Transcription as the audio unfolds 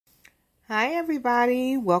Hi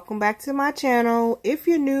everybody, welcome back to my channel. If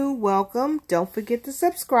you're new, welcome. Don't forget to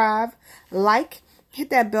subscribe, like, hit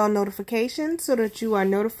that bell notification so that you are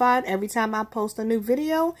notified every time I post a new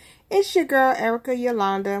video. It's your girl Erica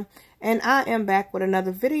Yolanda and I am back with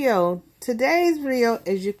another video. Today's video,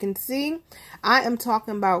 as you can see, I am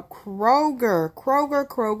talking about Kroger.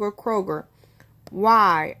 Kroger.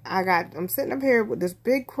 Why? I'm sitting up here with this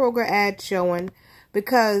big Kroger ad showing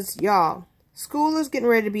because y'all, school is getting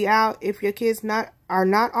ready to be out. If your kids are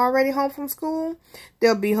not already home from school,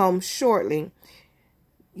 they'll be home shortly.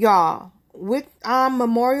 Y'all, with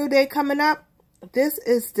Memorial Day coming up, this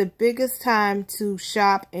is the biggest time to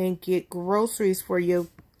shop and get groceries for your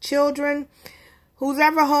children. Who's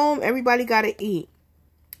ever home, everybody got to eat.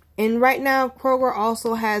 And right now, Kroger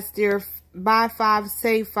also has their buy 5,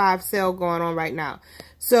 save 5 sale going on right now.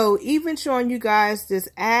 So even showing you guys this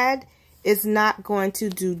ad is not going to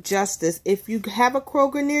do justice. If you have a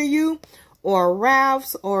Kroger near you, or a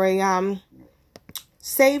Ralph's, or a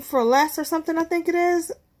Save for Less or something, I think it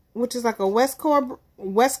is, which is like a West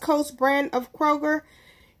Coast brand of Kroger,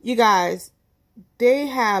 you guys, they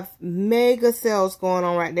have mega sales going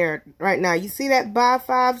on right now. You see that buy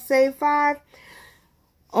 5, save 5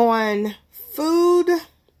 on food,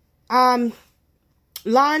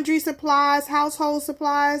 laundry supplies, household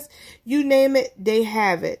supplies, you name it, they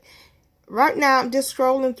have it. Right now, I'm just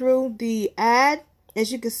scrolling through the ad.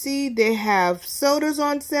 As you can see, they have sodas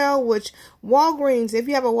on sale, which Walgreens, if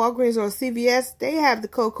you have a Walgreens or a CVS, they have the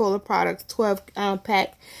Coca-Cola products 12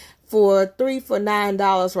 pack for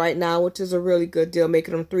 $9 right now, which is a really good deal,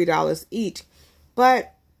 making them $3 each.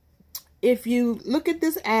 But if you look at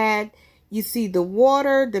this ad, you see the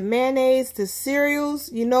water, the mayonnaise, the cereals.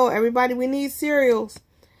 You know, everybody, we need cereals.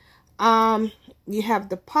 You have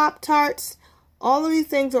the Pop-Tarts. All of these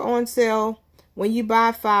things are on sale when you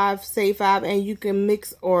buy 5, save 5, and you can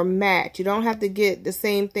mix or match. You don't have to get the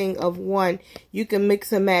same thing of one. You can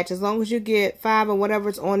mix and match. As long as you get 5 and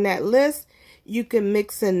whatever's on that list, you can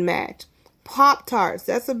mix and match. Pop-Tarts,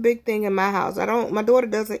 that's a big thing in my house. My daughter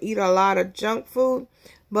doesn't eat a lot of junk food,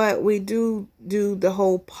 but we do the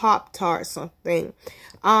whole Pop-Tarts thing.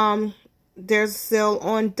 There's a sale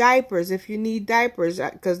on diapers if you need diapers,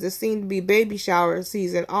 because there seems to be baby shower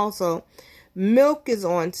season also. Milk is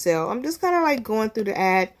on sale. I'm just kind of like going through the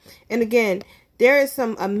ad. And again, there is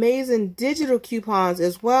some amazing digital coupons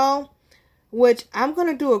as well, which I'm going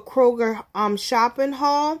to do a Kroger shopping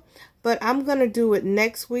haul, but I'm going to do it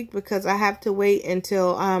next week because I have to wait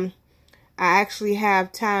until I actually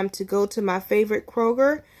have time to go to my favorite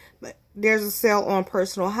Kroger. But there's a sale on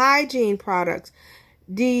personal hygiene products.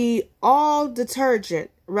 The all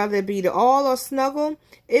detergent, whether it be the All or Snuggle,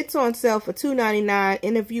 it's on sale for $2.99,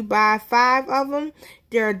 and if you buy 5 of them,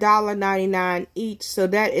 they're $1.99 each. So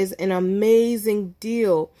that is an amazing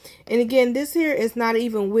deal. And again, this here is not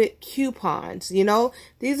even with coupons. You know,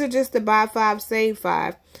 these are just the buy 5, save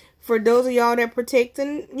 5. For those of y'all that partake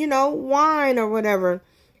in, you know, wine or whatever,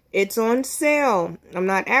 it's on sale. I'm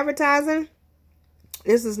not advertising.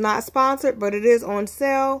 This is not sponsored, but it is on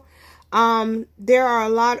sale. There are a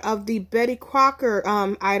lot of the Betty Crocker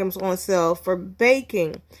items on sale for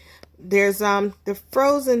baking. There's the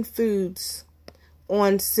frozen foods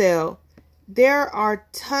on sale. There are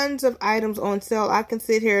tons of items on sale. I can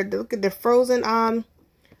sit here and look at the frozen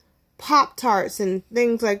Pop-Tarts and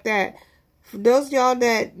things like that. For those of y'all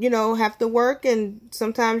that, you know, have to work and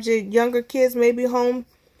sometimes your younger kids may be home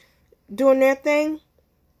doing their thing,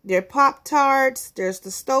 there are Pop-Tarts. There's the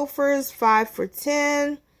Stouffer's 5 for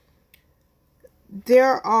 $10.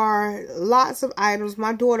 There are lots of items.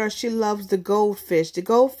 My daughter, she loves the goldfish. The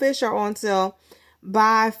goldfish are on sale.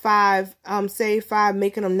 Buy 5, save 5,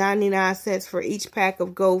 making them 99 cents for each pack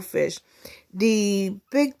of goldfish. The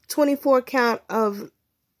big 24 count of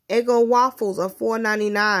Eggo waffles are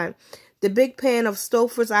 $4.99. The big pan of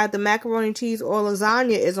Stouffer's, either macaroni cheese or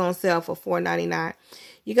lasagna, is on sale for $4.99.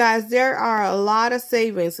 You guys, there are a lot of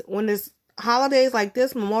savings. When there's holidays like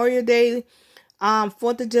this, Memorial Day,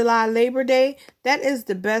 4th of July, Labor Day, that is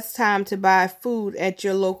the best time to buy food at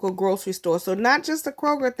your local grocery store. So not just the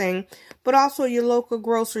Kroger thing, but also your local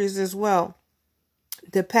groceries as well.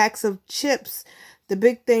 The packs of chips, the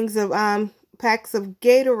big things of packs of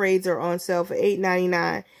Gatorades are on sale for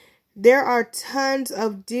 $8.99. There are tons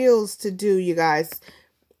of deals to do, you guys.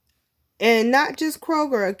 And not just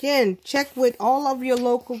Kroger. Again, check with all of your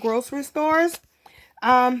local grocery stores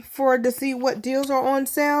to see what deals are on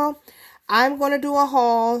sale. I'm going to do a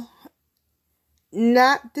haul,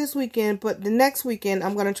 not this weekend, but the next weekend.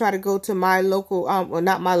 I'm going to try to go to my local, well,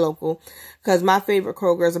 not my local, because my favorite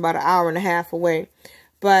Kroger is about an hour and a half away.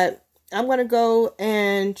 But I'm going to go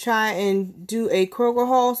and try and do a Kroger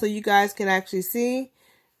haul so you guys can actually see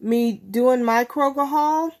me doing my Kroger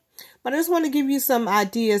haul. But I just want to give you some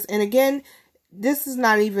ideas. And again, this is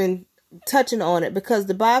not even touching on it because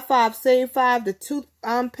the buy 5, save 5, the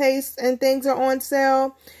toothpaste and things are on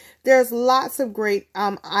sale. There's lots of great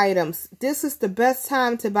items. This is the best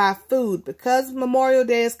time to buy food because Memorial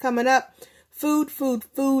Day is coming up. Food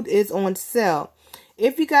is on sale.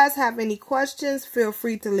 If you guys have any questions, feel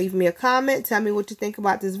free to leave me a comment. Tell me what you think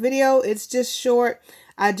about this video. It's just short.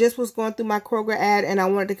 I just was going through my Kroger ad and I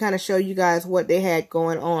wanted to kind of show you guys what they had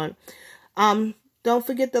going on. Don't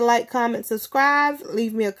forget to like, comment, subscribe.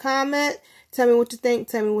 Leave me a comment. Tell me what you think.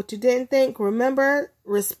 Tell me what you didn't think. Remember,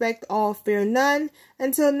 respect all, fear none.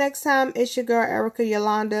 Until next time, it's your girl, Erica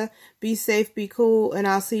Yolanda. Be safe, be cool, and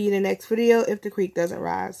I'll see you in the next video if the creek doesn't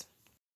rise.